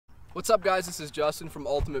What's up, guys? This is Justin from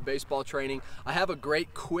Ultimate Baseball Training. I have a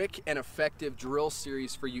great, quick, and effective drill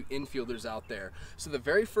series for you infielders out there. So the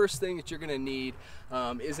very first thing that you're going to need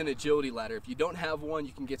is an agility ladder. If you don't have one,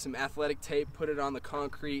 you can get some athletic tape, put it on the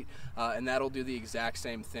concrete, and that'll do the exact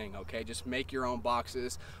same thing, okay? Just make your own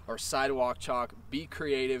boxes or sidewalk chalk. Be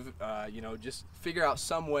creative, just figure out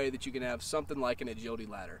some way that you can have something like an agility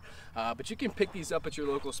ladder. But you can pick these up at your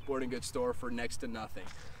local sporting goods store for next to nothing.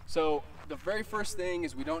 So the very first thing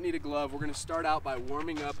is we don't need a glove. We're going to start out by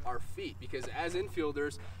warming up our feet, because as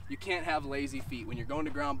infielders, you can't have lazy feet. When you're going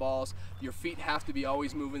to ground balls, your feet have to be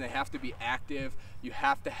always moving. They have to be active. You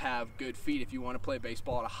have to have good feet if you want to play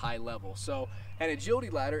baseball at a high level. So an agility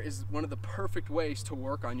ladder is one of the perfect ways to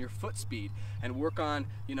work on your foot speed and work on,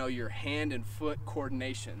 your hand and foot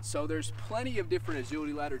coordination. So there's plenty of different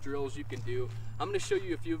agility ladder drills you can do. I'm going to show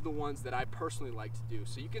you a few of the ones that I personally like to do.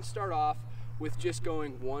 So you can start off with just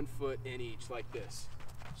going 1 foot in each, like this.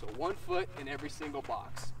 So 1 foot in every single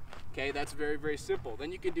box. Okay, that's very, very simple.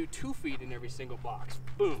 Then you can do 2 feet in every single box.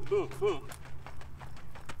 Boom, boom, boom.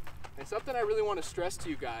 And something I really want to stress to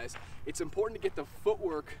you guys, it's important to get the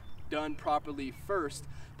footwork done properly first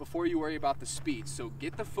before you worry about the speed. So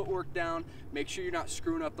get the footwork down, make sure you're not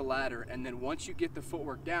screwing up the ladder, and then once you get the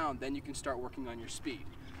footwork down, then you can start working on your speed.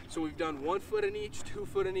 So we've done 1 foot in each, 2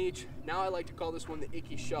 foot in each. Now I like to call this one the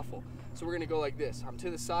icky shuffle. So we're gonna go like this. I'm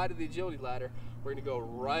to the side of the agility ladder. We're gonna go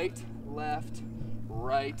right, left,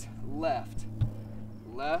 right, left.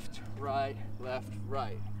 Left, right, left,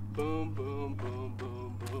 right. Boom, boom, boom,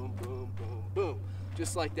 boom, boom, boom, boom, boom.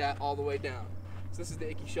 Just like that all the way down. So this is the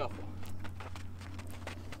icky shuffle.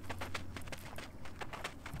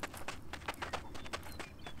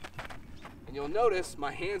 And you'll notice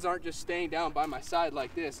my hands aren't just staying down by my side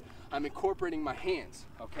like this. I'm incorporating my hands,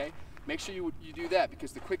 okay? Make sure you do that,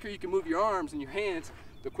 because the quicker you can move your arms and your hands,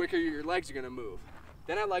 the quicker your legs are gonna move.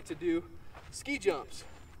 Then I like to do ski jumps.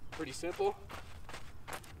 Pretty simple.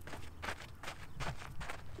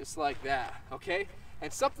 Just like that, okay?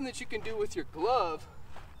 And something that you can do with your glove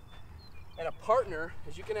and a partner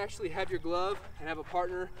is you can actually have your glove and have a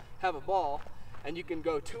partner have a ball, and you can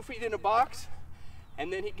go 2 feet in a box,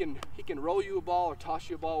 and then he can roll you a ball or toss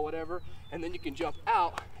you a ball, whatever, and then you can jump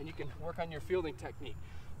out and you can work on your fielding technique.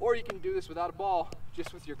 Or you can do this without a ball,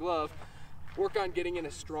 just with your glove. Work on getting in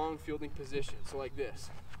a strong fielding position, so like this.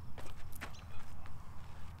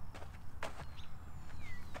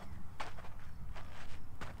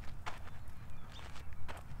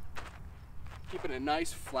 Keeping a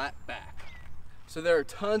nice flat back. So there are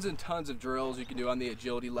tons and tons of drills you can do on the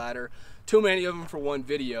agility ladder. Too many of them for one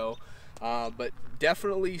video. But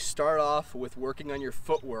definitely start off with working on your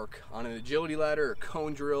footwork on an agility ladder or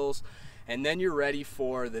cone drills, and then you're ready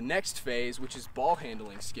for the next phase, which is ball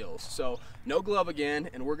handling skills. So no glove again,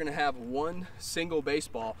 and we're gonna have one single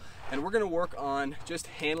baseball, and we're gonna work on just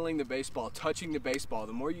handling the baseball, touching the baseball.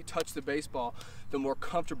 The more you touch the baseball, the more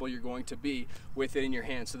comfortable you're going to be with it in your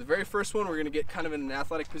hand. So the very first one, we're gonna get kind of in an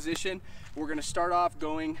athletic position. We're gonna start off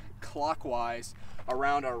going clockwise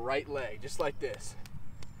around our right leg, just like this.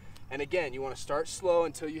 And again, you want to start slow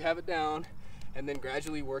until you have it down, and then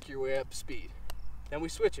gradually work your way up speed. Then we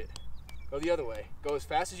switch it. Go the other way. Go as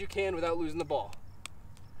fast as you can without losing the ball.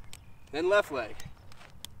 Then left leg.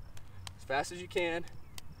 As fast as you can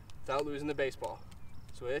without losing the baseball.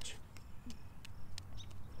 Switch.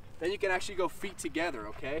 Then you can actually go feet together,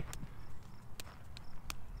 okay?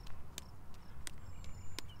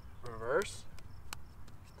 Reverse.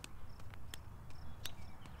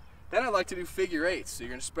 Then I like to do figure eights. So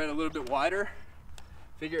you're gonna spread a little bit wider,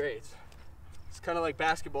 figure eights. It's kind of like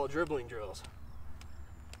basketball dribbling drills.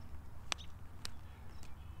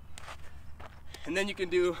 And then you can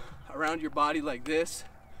do around your body like this.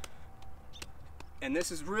 And this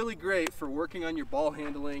is really great for working on your ball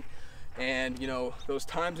handling, and those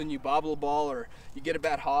times when you bobble a ball or you get a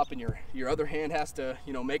bad hop and your other hand has to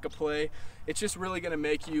make a play. It's just really gonna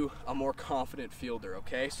make you a more confident fielder,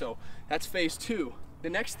 okay? So that's phase 2. The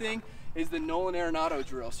next thing is the Nolan Arenado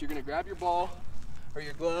drill. So you're gonna grab your ball or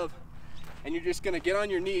your glove, and you're just gonna get on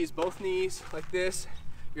your knees, both knees like this.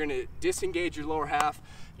 You're gonna disengage your lower half.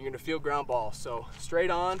 You're gonna feel ground balls. So straight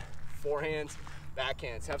on, forehands,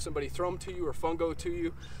 backhands. Have somebody throw them to you or fungo to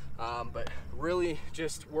you, but really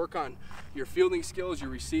just work on your fielding skills, your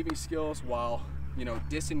receiving skills, while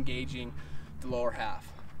disengaging the lower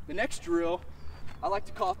half. The next drill, I like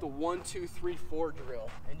to call it the 1, 2, 3, 4 drill.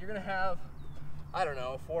 And you're gonna have, I don't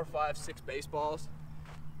know, 4, 5, 6 baseballs.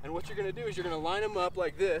 And what you're gonna do is you're gonna line them up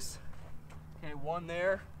like this. Okay, one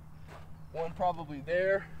there, one probably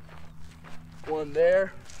there, one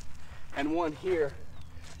there, and one here.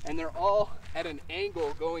 And they're all at an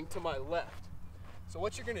angle going to my left. So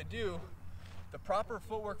what you're gonna do, the proper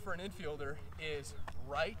footwork for an infielder is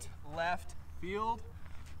right, left, field,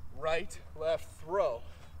 right, left, throw.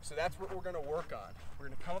 So that's what we're gonna work on. We're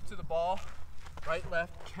gonna come up to the ball, right,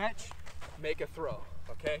 left, catch, make a throw,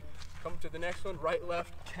 okay? Come to the next one, right,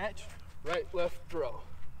 left, catch, right, left, throw.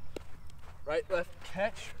 Right, left,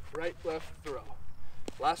 catch, right, left, throw.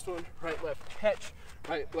 Last one, right, left, catch,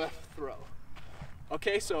 right, left, throw.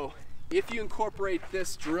 Okay, so if you incorporate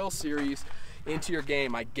this drill series into your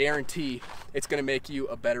game, I guarantee it's gonna make you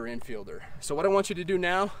a better infielder. So what I want you to do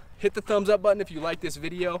now, hit the thumbs up button if you like this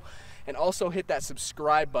video, and also hit that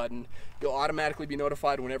subscribe button. You'll automatically be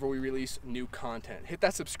notified whenever we release new content. Hit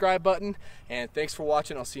that subscribe button, and thanks for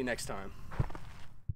watching. I'll see you next time.